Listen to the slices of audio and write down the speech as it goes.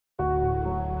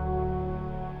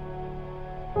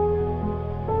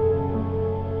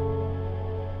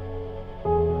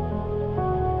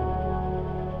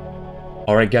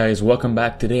Alright guys, welcome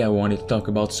back. Today I wanted to talk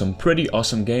about some pretty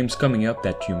awesome games coming up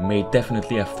that you may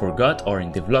definitely have forgot or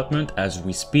in development as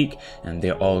we speak, and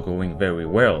they're all going very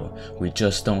well. We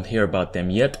just don't hear about them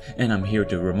yet, and I'm here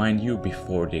to remind you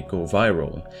before they go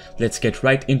viral. Let's get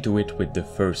right into it with the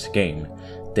first game,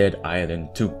 Dead Island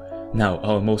 2. Now,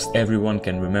 almost everyone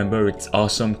can remember its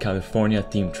awesome California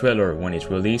themed trailer when it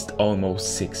released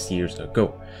almost 6 years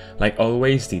ago. Like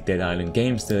always, the Dead Island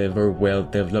games deliver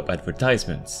well-developed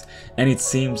advertisements, and it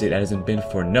seems it hasn't been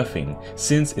for nothing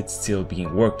since it's still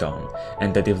being worked on,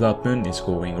 and the development is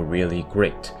going really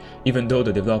great. Even though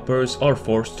the developers are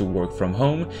forced to work from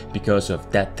home because of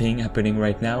that thing happening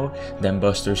right now,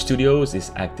 Dambuster Studios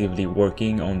is actively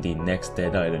working on the next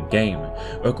Dead Island game,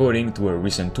 according to a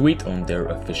recent tweet on their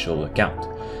official account.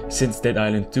 Since Dead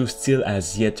Island 2 still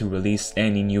has yet to release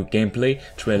any new gameplay,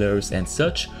 trailers and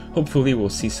such, hopefully we'll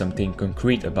see something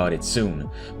concrete about it soon,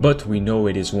 but we know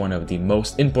it is one of the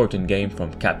most important games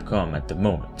from Capcom at the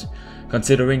moment.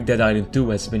 Considering Dead Island 2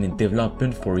 has been in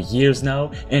development for years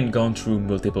now and gone through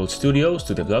multiple studios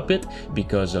to develop it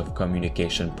because of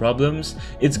communication problems,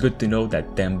 it's good to know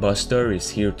that Dambuster is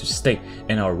here to stay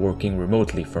and are working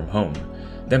remotely from home.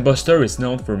 Dambuster is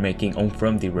known for making Home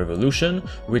From the Revolution,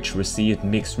 which received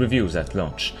mixed reviews at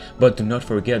launch, but do not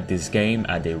forget this game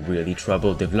had a really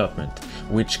troubled development,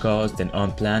 which caused an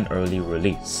unplanned early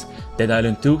release. Dead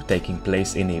Island 2, taking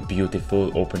place in a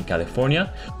beautiful open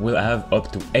California, will have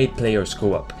up to 8 players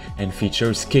co-op and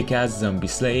features kick-ass zombie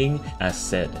slaying as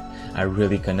said. I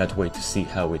really cannot wait to see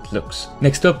how it looks.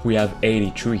 Next up we have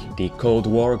 83, the Cold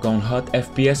War Gone Hot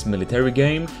FPS military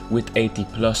game with 80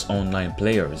 plus online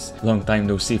players. Long time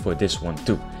no see for this one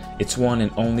too. It's one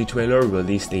and only trailer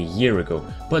released a year ago,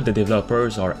 but the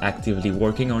developers are actively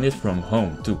working on it from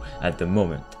home too at the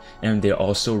moment. And they're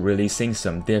also releasing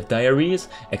some dev diaries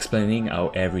explaining how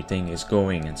everything is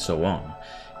going and so on.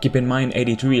 Keep in mind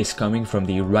 83 is coming from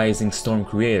the Rising Storm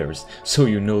creators, so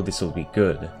you know this will be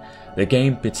good. The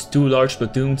game pits 2 large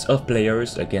platoons of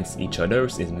players against each other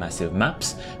in massive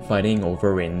maps, fighting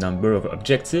over a number of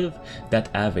objectives that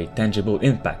have a tangible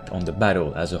impact on the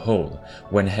battle as a whole,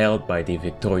 when held by the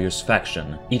victorious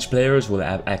faction. Each player will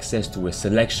have access to a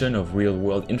selection of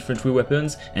real-world infantry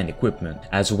weapons and equipment,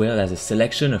 as well as a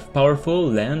selection of powerful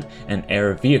land and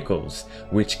air vehicles,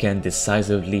 which can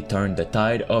decisively turn the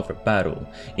tide of a battle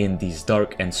in these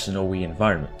dark and snowy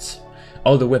environments.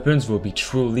 All the weapons will be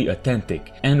truly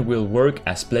authentic and will work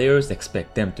as players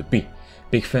expect them to be.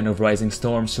 Big fan of Rising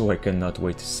Storm, so I cannot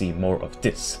wait to see more of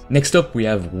this. Next up we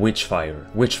have Witchfire.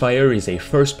 Witchfire is a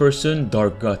first-person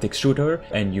dark gothic shooter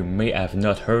and you may have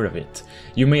not heard of it.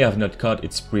 You may have not caught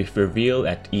its brief reveal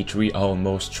at E3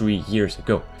 almost 3 years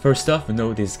ago. First off,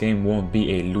 no, this game won't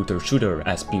be a looter shooter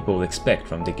as people expect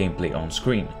from the gameplay on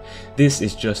screen. This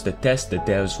is just a test the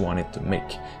devs wanted to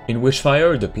make. In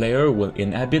Witchfire, the player will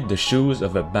inhabit the shoes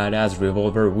of a badass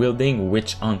revolver-wielding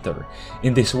witch hunter.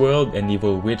 In this world, an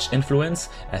evil witch influence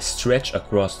has stretched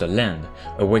across the land,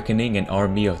 awakening an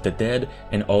army of the dead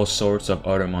and all sorts of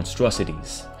other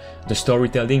monstrosities. The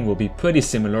storytelling will be pretty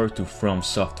similar to From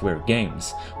Software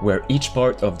games, where each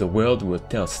part of the world will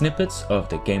tell snippets of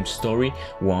the game's story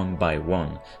one by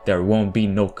one. There won't be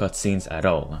no cutscenes at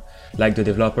all. Like the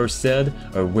developers said,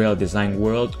 a well-designed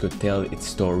world could tell its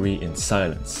story in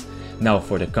silence. Now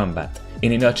for the combat.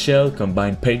 In a nutshell,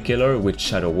 combine Painkiller with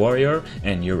Shadow Warrior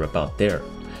and you're about there.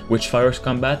 Witchfire's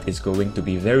combat is going to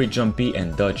be very jumpy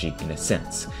and dodgy in a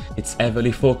sense. It's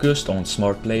heavily focused on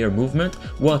smart player movement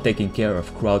while taking care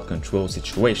of crowd control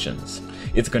situations.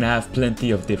 It's gonna have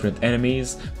plenty of different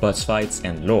enemies, boss fights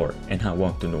and lore, and I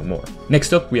want to know more.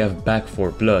 Next up we have Back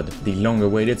 4 Blood, the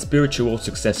long-awaited spiritual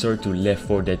successor to Left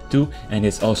 4 Dead 2 and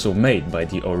is also made by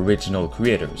the original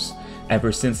creators.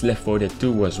 Ever since Left 4 Dead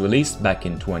 2 was released back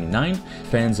in 2009,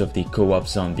 fans of the co-op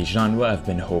zombie genre have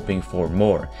been hoping for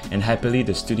more, and happily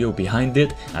the studio behind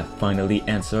it have finally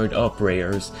answered our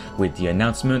prayers with the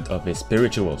announcement of a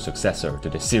spiritual successor to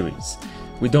the series.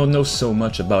 We don't know so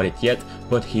much about it yet,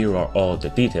 but here are all the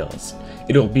details.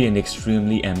 It'll be an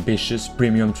extremely ambitious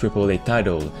premium AAA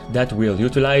title that will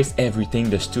utilize everything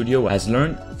the studio has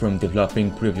learned from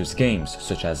developing previous games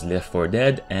such as Left 4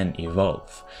 Dead and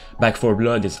Evolve. Back 4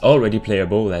 Blood is already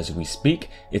playable as we speak.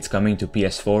 It's coming to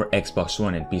PS4, Xbox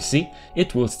One and PC.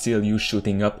 It will still use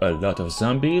shooting up a lot of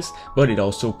zombies, but it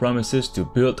also promises to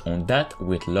build on that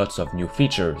with lots of new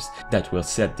features that will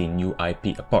set the new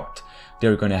IP apart.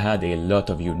 They're gonna add a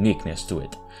lot of uniqueness to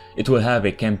it. It will have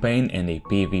a campaign and a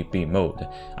PvP mode.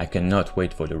 I cannot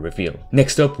wait for the reveal.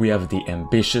 Next up we have the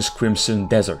ambitious Crimson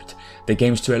Desert. The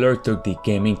game's trailer took the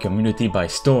gaming community by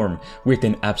storm with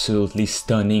an absolutely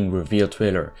stunning reveal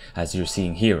trailer, as you're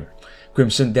seeing here.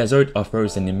 Crimson Desert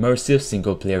offers an immersive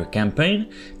single-player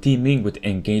campaign, teeming with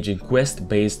engaging quests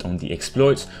based on the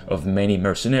exploits of many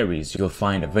mercenaries you'll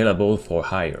find available for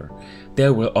hire.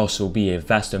 There will also be a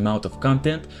vast amount of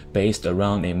content based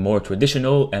around a more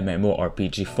traditional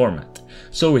MMORPG format,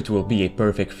 so it will be a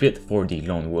perfect fit for the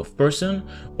lone wolf person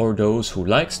or those who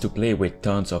likes to play with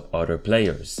tons of other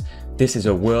players. This is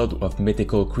a world of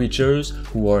mythical creatures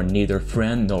who are neither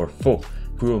friend nor foe,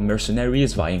 cruel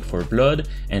mercenaries vying for blood,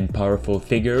 and powerful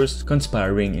figures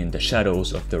conspiring in the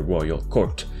shadows of the royal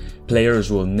court.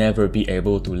 Players will never be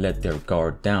able to let their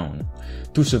guard down.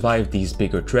 To survive these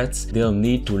bigger threats, they'll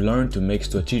need to learn to make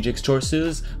strategic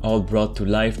choices, all brought to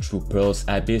life through Pearl's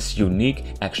Abyss'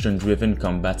 unique action-driven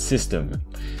combat system.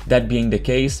 That being the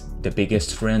case, the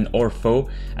biggest friend or foe,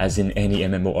 as in any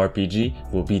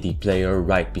MMORPG, will be the player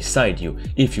right beside you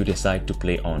if you decide to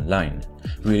play online.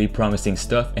 Really promising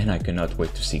stuff, and I cannot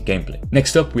wait to see gameplay.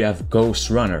 Next up, we have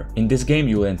Ghostrunner. In this game,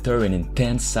 you will enter an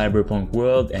intense cyberpunk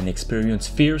world and experience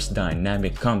fierce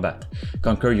dynamic combat.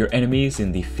 Conquer your enemies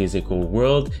in the physical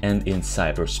world and in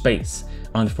cyberspace.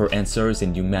 Hunt for answers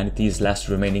in humanity's last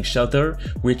remaining shelter,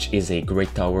 which is a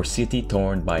great tower city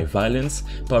torn by violence,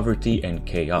 poverty, and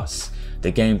chaos.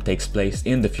 The game takes place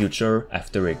in the future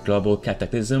after a global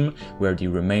cataclysm where the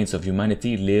remains of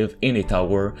humanity live in a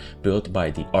tower built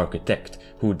by the architect,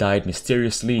 who died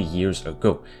mysteriously years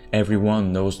ago.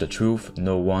 Everyone knows the truth,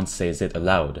 no one says it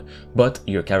aloud, but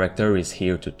your character is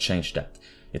here to change that.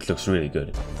 It looks really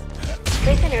good.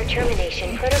 Prisoner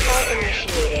termination protocol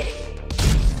initiated.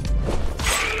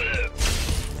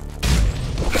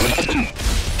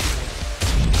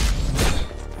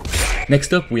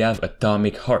 Next up, we have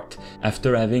Atomic Heart.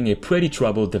 After having a pretty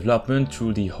troubled development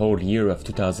through the whole year of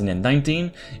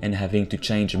 2019 and having to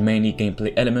change many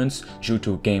gameplay elements due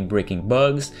to game-breaking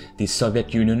bugs, the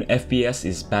Soviet Union FPS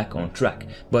is back on track,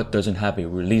 but doesn't have a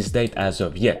release date as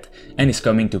of yet, and is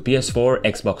coming to PS4,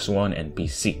 Xbox One, and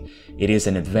PC. It is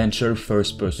an adventure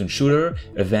first-person shooter,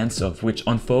 events of which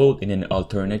unfold in an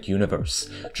alternate universe,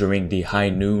 during the high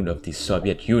noon of the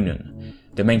Soviet Union.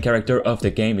 The main character of the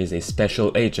game is a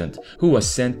special agent who was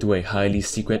sent to a highly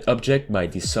secret object by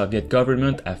the Soviet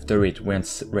government after it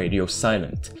went radio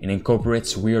silent. It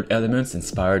incorporates weird elements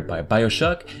inspired by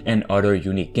BioShock and other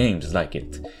unique games like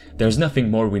it. There's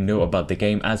nothing more we know about the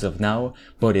game as of now,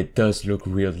 but it does look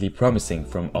really promising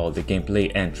from all the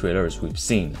gameplay and trailers we've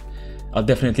seen. I'll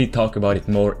definitely talk about it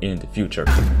more in the future.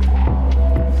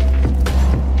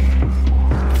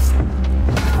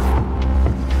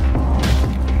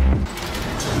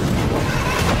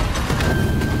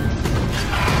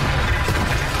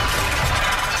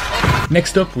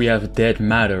 Next up, we have Dead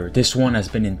Matter. This one has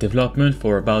been in development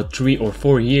for about 3 or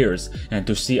 4 years, and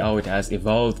to see how it has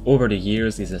evolved over the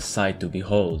years is a sight to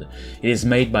behold. It is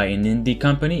made by an indie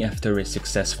company after a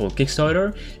successful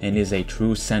Kickstarter and is a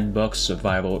true sandbox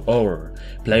survival horror.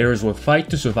 Players will fight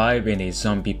to survive in a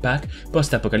zombie-packed,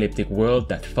 post-apocalyptic world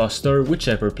that fosters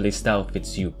whichever playstyle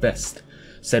fits you best.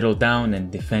 Settle down and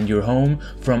defend your home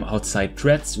from outside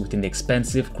threats with an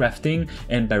expensive crafting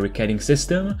and barricading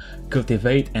system,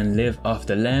 cultivate and live off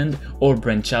the land, or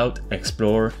branch out,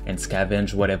 explore, and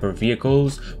scavenge whatever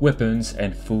vehicles, weapons,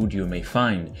 and food you may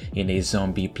find in a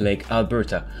zombie-plagued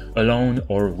Alberta, alone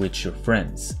or with your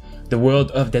friends. The world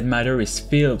of Dead Matter is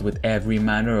filled with every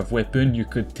manner of weapon you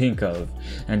could think of,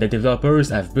 and the developers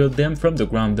have built them from the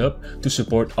ground up to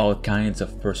support all kinds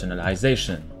of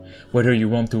personalization. Whether you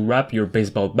want to wrap your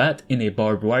baseball bat in a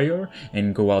barbed wire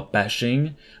and go out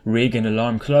bashing, rig an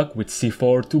alarm clock with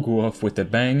C4 to go off with a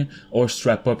bang, or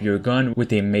strap up your gun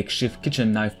with a makeshift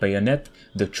kitchen knife bayonet,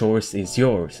 the choice is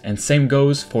yours, and same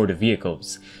goes for the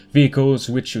vehicles. Vehicles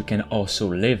which you can also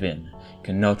live in.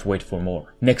 Cannot wait for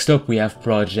more. Next up, we have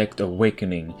Project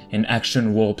Awakening, an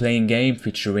action role-playing game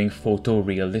featuring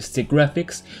photorealistic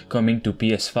graphics coming to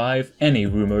PS5 and a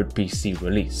rumored PC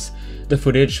release. The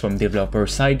footage from developer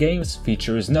Cygames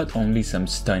features not only some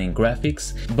stunning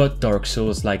graphics, but Dark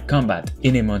Souls-like combat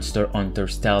in a Monster Hunter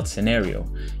stealth scenario.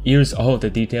 Here's all the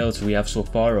details we have so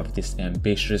far of this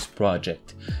ambitious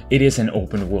project. It is an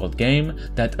open-world game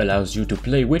that allows you to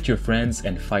play with your friends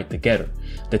and fight together.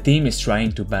 The team is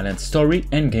trying to balance story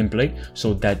and gameplay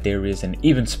so that there is an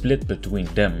even split between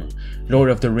them. Lord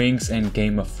of the Rings and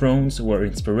Game of Thrones were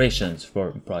inspirations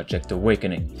for Project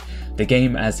Awakening. The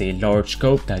game has a large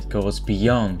scope that goes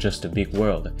beyond just a big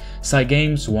world.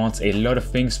 Cygames wants a lot of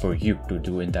things for you to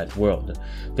do in that world.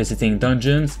 Visiting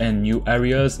dungeons and new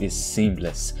areas is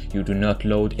seamless, you do not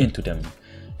load into them.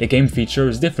 The game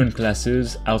features different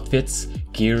classes, outfits,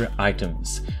 gear,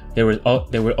 items. There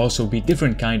will also be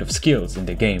different kind of skills in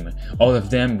the game, all of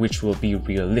them which will be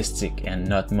realistic and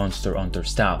not Monster Hunter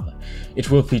style.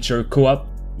 It will feature co-op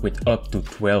with up to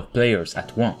 12 players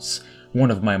at once. One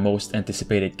of my most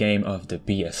anticipated game of the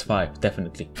PS5,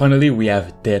 definitely. Finally, we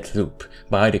have Deathloop,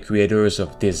 by the creators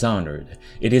of Dishonored.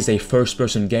 It is a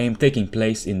first-person game taking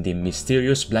place in the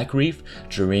mysterious Black Reef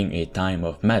during a time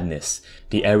of madness.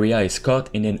 The area is caught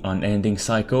in an unending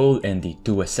cycle, and the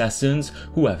two assassins,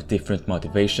 who have different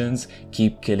motivations,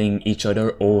 keep killing each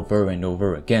other over and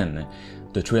over again.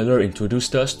 The trailer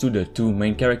introduced us to the two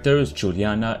main characters,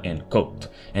 Juliana and Colt,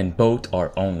 and both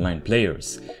are online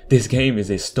players. This game is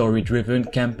a story-driven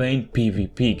campaign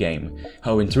PvP game.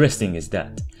 How interesting is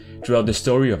that? Throughout the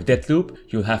story of Deathloop,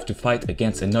 you'll have to fight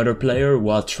against another player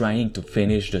while trying to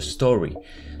finish the story.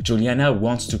 Juliana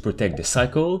wants to protect the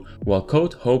cycle, while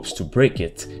Colt hopes to break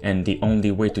it, and the only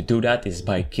way to do that is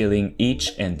by killing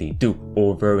each and the dupe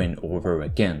over and over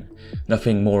again.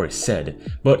 Nothing more is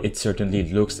said, but it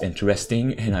certainly looks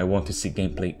interesting and I want to see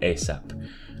gameplay ASAP.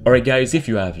 Alright guys, if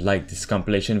you have liked this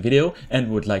compilation video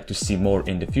and would like to see more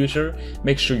in the future,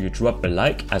 make sure you drop a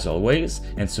like as always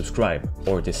and subscribe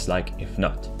or dislike if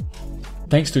not.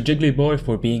 Thanks to Jigglyboy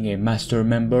for being a master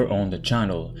member on the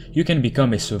channel. You can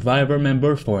become a survivor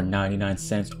member for 99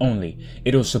 cents only.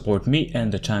 It'll support me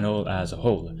and the channel as a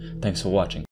whole. Thanks for watching.